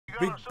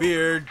big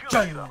beard?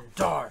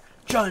 Jundar,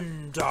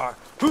 Jundar.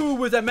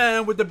 Who is that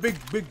man with the big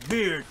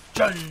beard?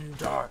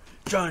 Jundar,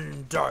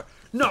 Jundar.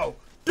 No,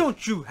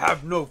 don't you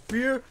have no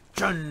fear?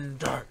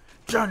 Jundar,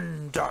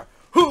 Jundar.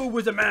 Who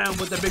is the man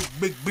with the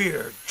big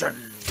beard?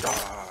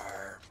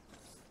 Jundar.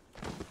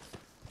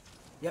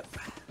 Yep,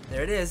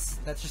 there it is.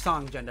 That's your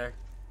song, Jundar.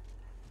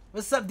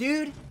 What's up,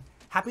 dude?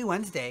 Happy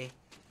Wednesday.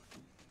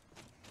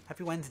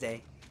 Happy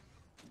Wednesday.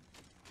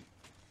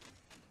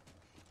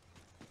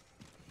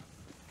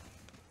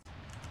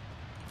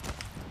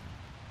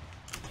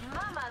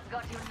 Mama's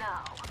got you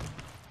now.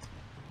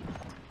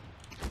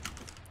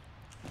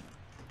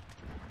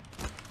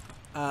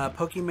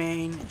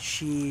 Pokimane,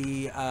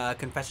 she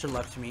confessed her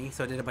love to me,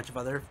 so did a bunch of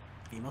other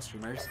female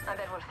streamers. I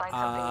bet we'll find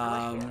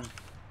something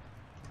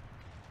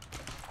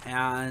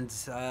And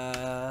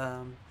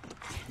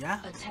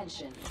yeah.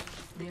 Attention.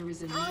 There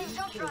is a new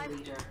kill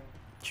leader.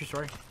 True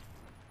story.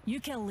 You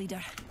kill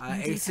leader.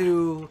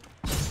 Asu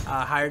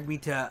hired me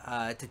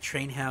to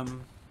train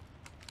him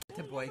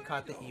to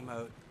boycott the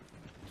emote.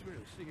 It's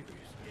really serious.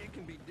 It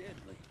can be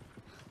deadly.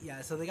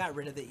 Yeah, so they got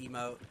rid of the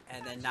emote,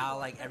 and then now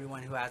like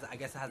everyone who has, I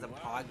guess, has a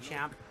Pog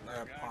champ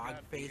or a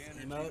Pog face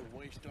emote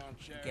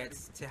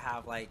gets to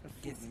have like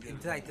gets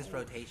into like this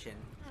rotation.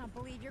 I don't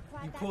believe you're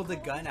quite You that pulled the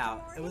cold, gun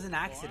out. Dory. It was an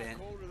accident.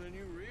 Colder than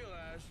you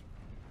realize.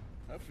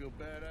 I feel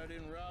bad I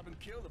didn't rob and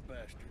kill the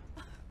bastard.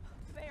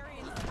 Very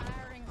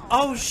inspiring.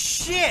 Oh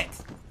shit!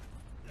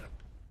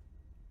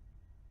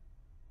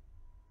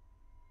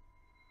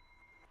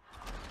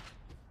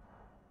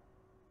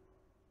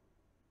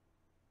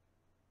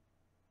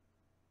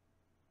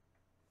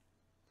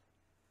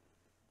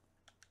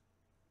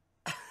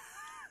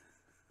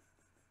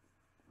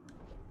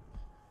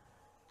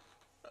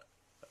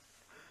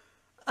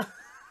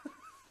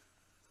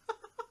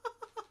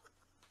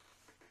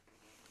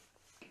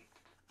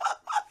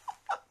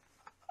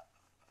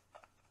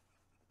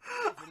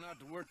 Not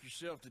to work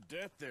yourself to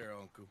death there,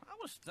 Uncle. I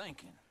was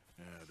thinking.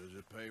 Yeah, does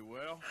it pay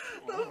well?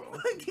 The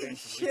fucking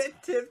shit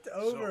tipped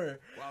over.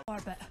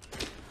 Orbit.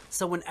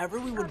 So whenever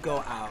we would go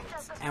out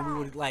and we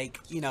would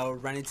like, you know,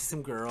 run into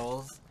some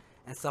girls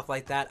and stuff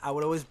like that, I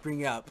would always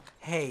bring up,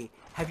 hey,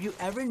 have you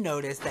ever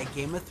noticed that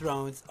Game of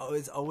Thrones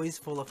is always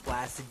full of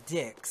flaccid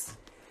dicks?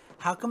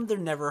 How come they're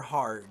never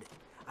hard?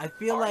 I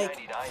feel like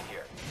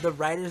the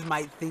writers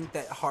might think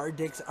that hard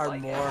dicks are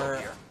more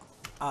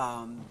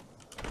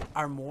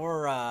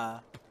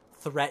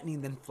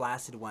threatening than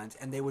flaccid ones,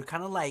 and they would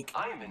kind of like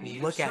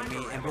look at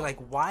me and be like,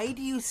 why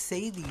do you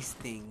say these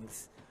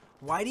things?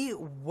 What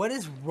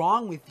is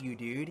wrong with you,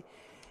 dude?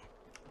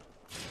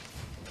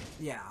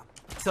 Yeah,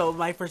 so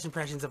my first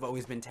impressions have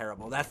always been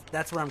terrible.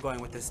 That's where I'm going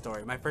with this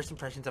story. My first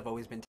impressions have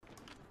always been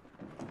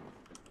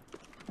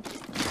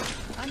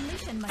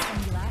Unleashing my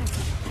singularity.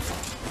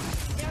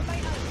 They're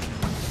my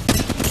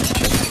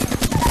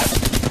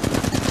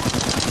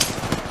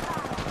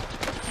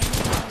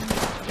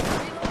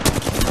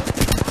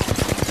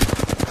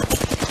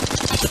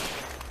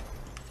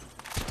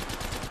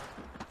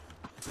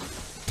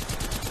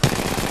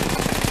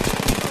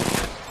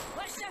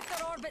Let's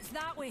shift our orbits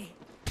that way.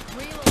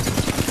 Reload.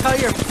 Tell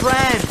your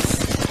friends!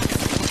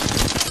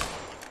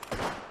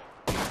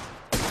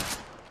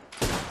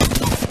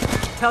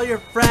 Tell your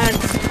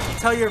friends!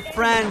 Tell your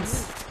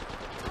friends!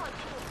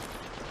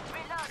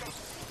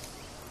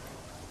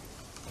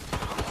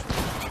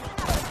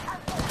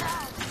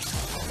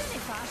 Don't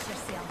fast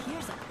yourself.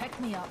 Here's a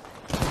pick-me-up.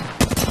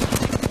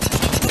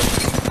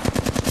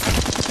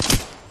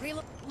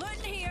 Reload.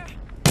 Looting here.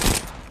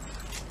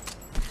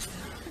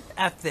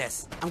 F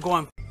this. I'm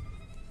going.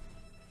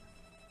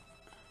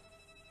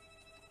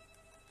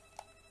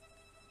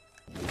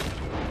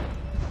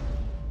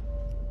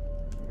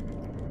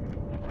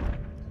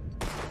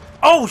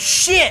 Oh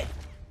shit!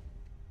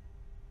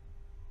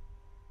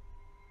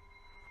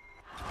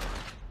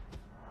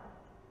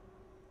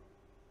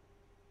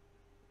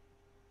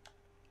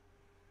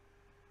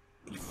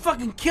 He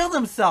fucking killed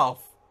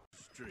himself!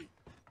 Street.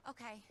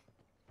 Okay.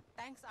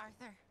 Thanks,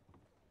 Arthur.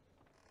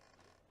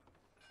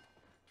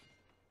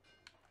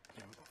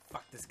 Yeah, I'm gonna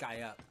fuck this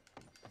guy up.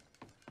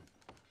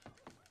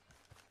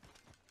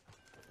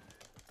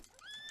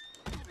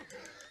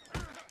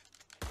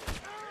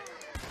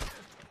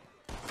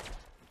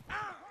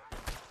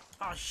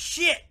 Oh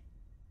shit!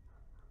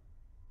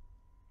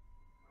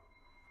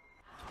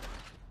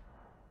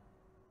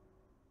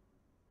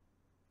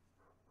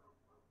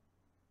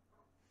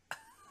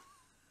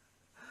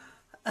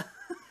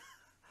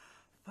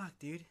 Fuck,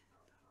 dude.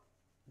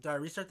 Do I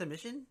restart the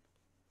mission?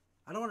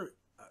 I don't want to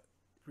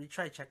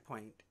retry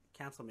checkpoint.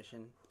 Cancel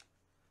mission.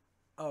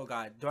 Oh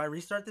god. Do I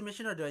restart the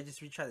mission or do I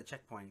just retry the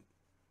checkpoint?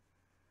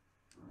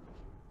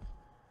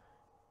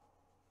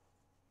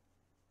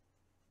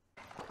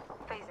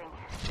 Phasing.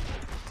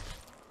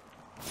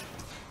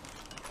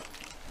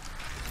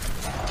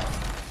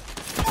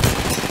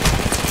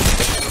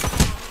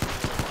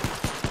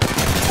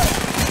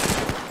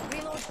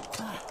 Reload.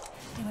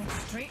 They went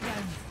straight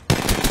down.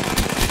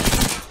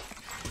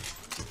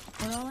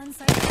 We're all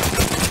inside.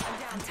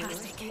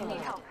 Fantastic.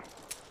 Need help.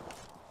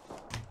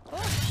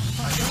 Oh,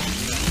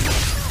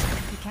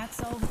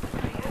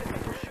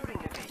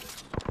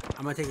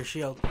 I'm gonna take a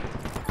shield. Bots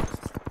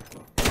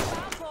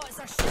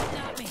are shooting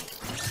at me.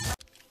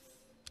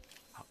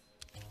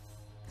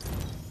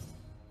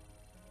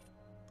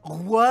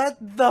 What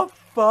the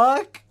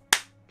fuck?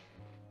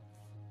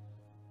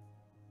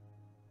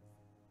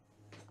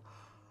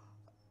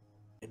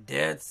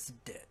 Dead's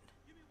dead.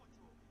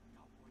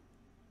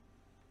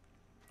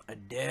 A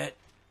dead.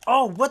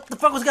 Oh, what the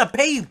fuck was gonna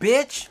pay you,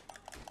 bitch?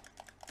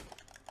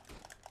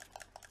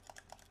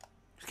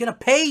 Was gonna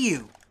pay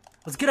you.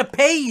 Was gonna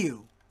pay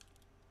you.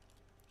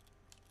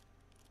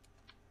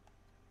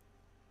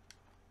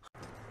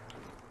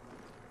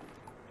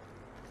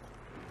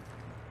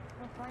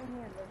 We'll find me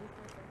and Libby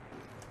quicker.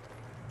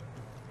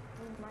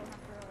 We might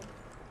have to run.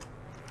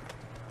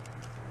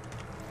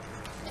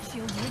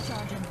 Shields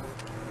recharging.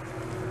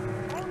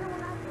 Oh no, we're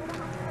not.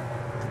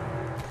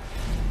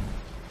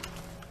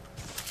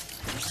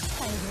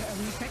 I'll get a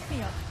wee pick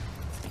me up.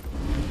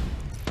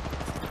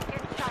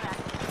 Getting shot at.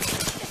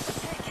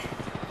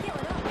 Heal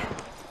it up.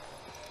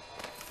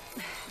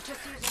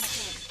 Just using a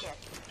Phoenix kit.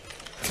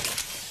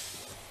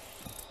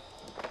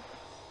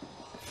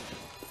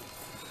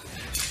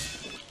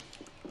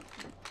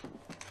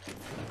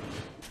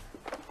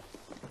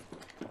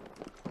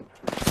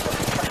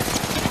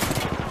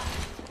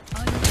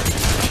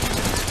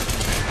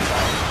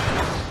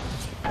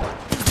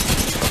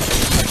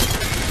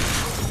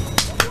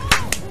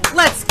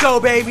 Let's go,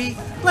 baby.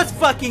 Let's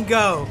fucking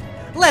go.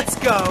 Let's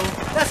go.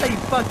 That's how you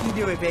fucking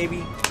do it,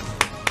 baby.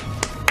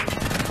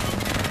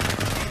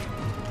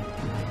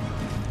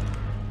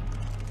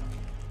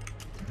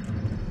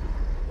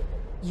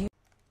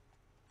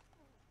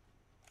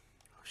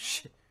 Oh,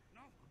 shit.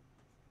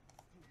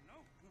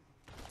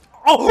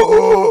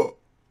 Oh!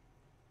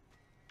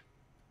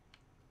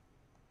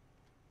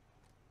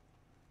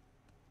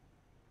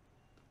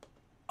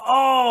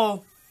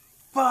 Oh,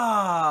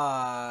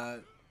 fuck.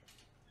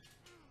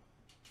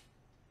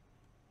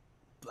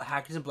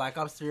 Hackers in Black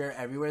Ops 3 are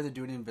everywhere. They're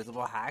doing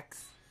invisible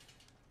hacks.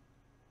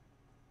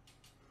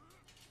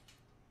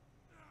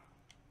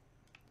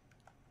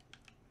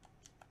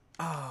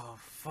 Oh,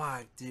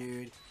 fuck,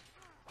 dude.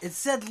 It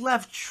said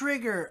left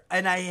trigger,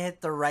 and I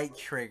hit the right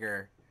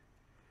trigger.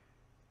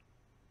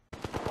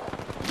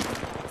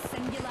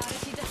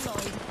 Singularity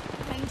deployed.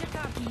 Find your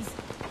car keys.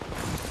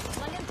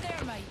 Slinging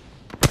thermite.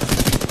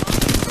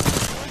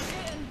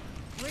 Shooting.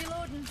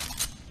 Reloading.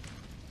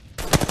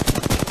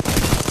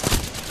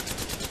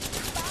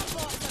 Spam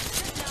bots are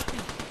shooting at me.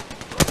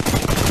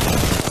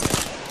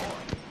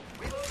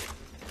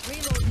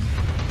 Reloading.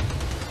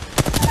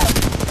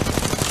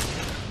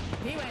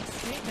 He went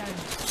straight down.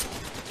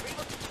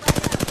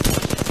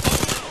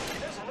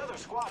 There's another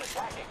squad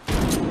attacking.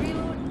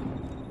 Reloading.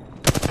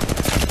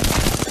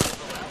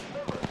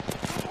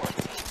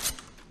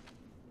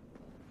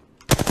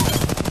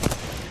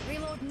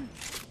 Reloading.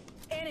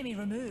 Enemy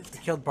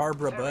removed. Killed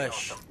Barbara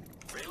Bush.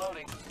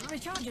 Reloading.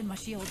 Recharging my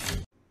shield.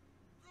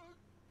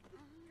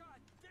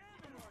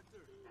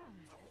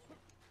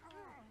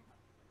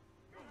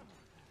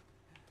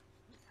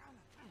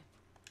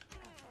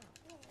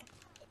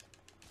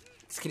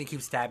 Just gonna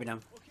keep stabbing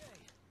him.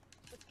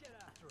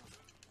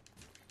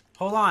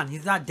 Hold on,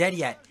 he's not dead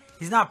yet.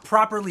 He's not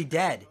properly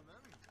dead.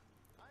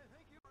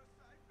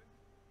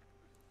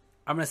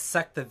 I'm gonna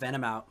suck the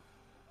venom out.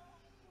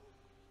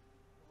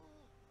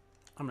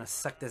 I'm gonna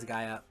suck this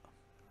guy up.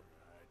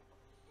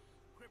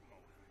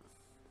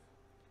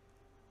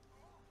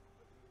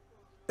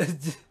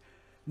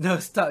 No,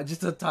 stop.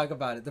 Just don't talk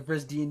about it. The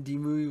first D&D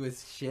movie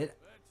was shit.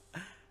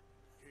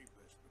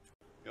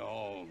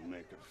 Y'all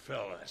make a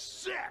fella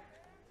sick.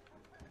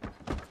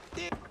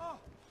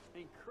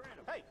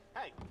 Incredible. Hey,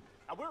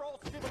 we're all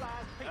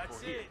civilized people.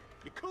 That's here.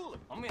 You're cool.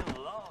 I'm in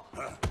love.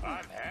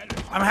 I've had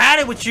it. I'm had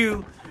it with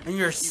you and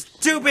your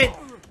stupid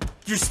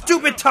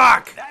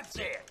talk. That's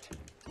it.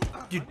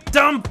 You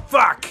dumb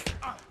fuck.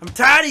 I'm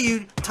tired of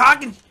you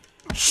talking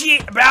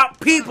shit about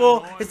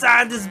people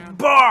inside this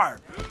bar.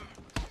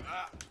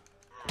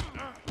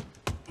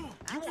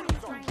 We'll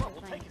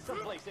take you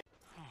someplace.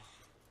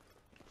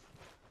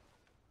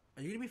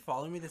 Are you gonna be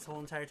following me this whole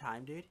entire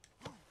time, dude?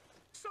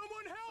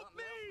 Someone help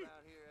me!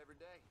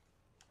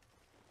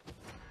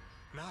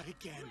 Not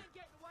again.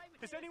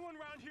 Is anyone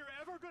around here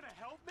ever gonna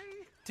help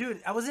me?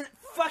 Dude, I was in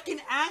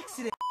fucking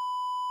accident.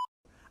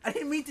 I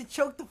didn't mean to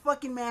choke the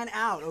fucking man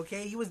out,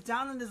 okay? He was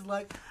down on his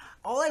luck.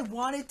 All I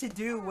wanted to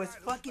do was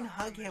fucking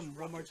hug him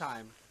one more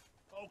time.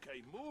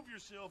 Okay, move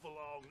yourself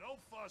along. No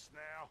fuss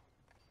now.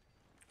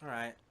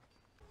 Alright.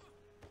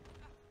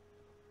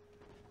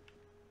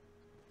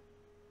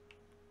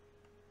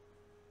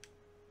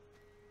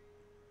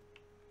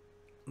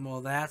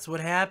 Well, that's what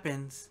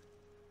happens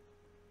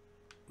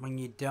when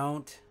you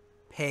don't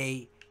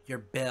pay your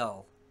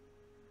bill.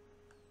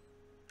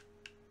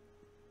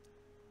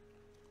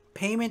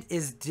 Payment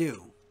is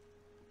due.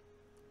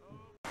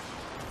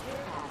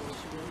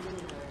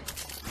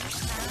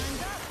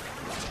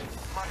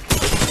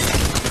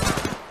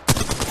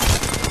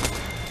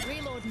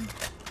 Reloading.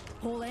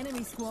 Whole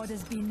enemy squad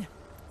has been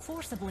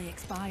forcibly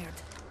expired.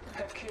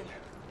 That kid.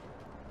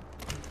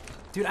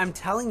 Dude, I'm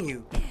telling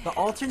you, The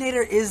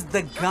alternator is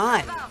the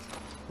gun.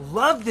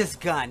 Love this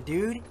gun,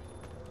 dude.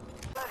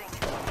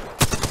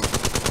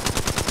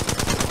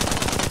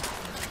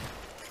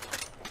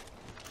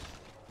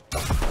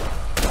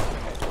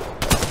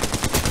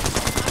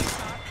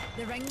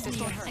 The ring's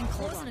near and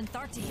closing in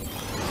 30.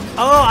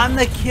 Oh, I'm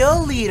the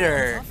kill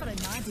leader. Offer a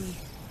Maddie.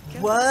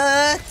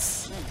 What?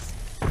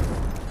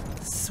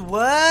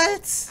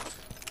 What?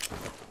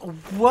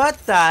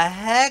 What the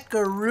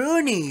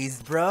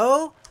heck-a-roonies,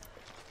 bro?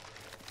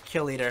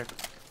 Kill leader.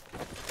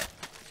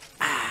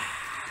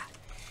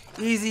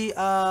 Easy,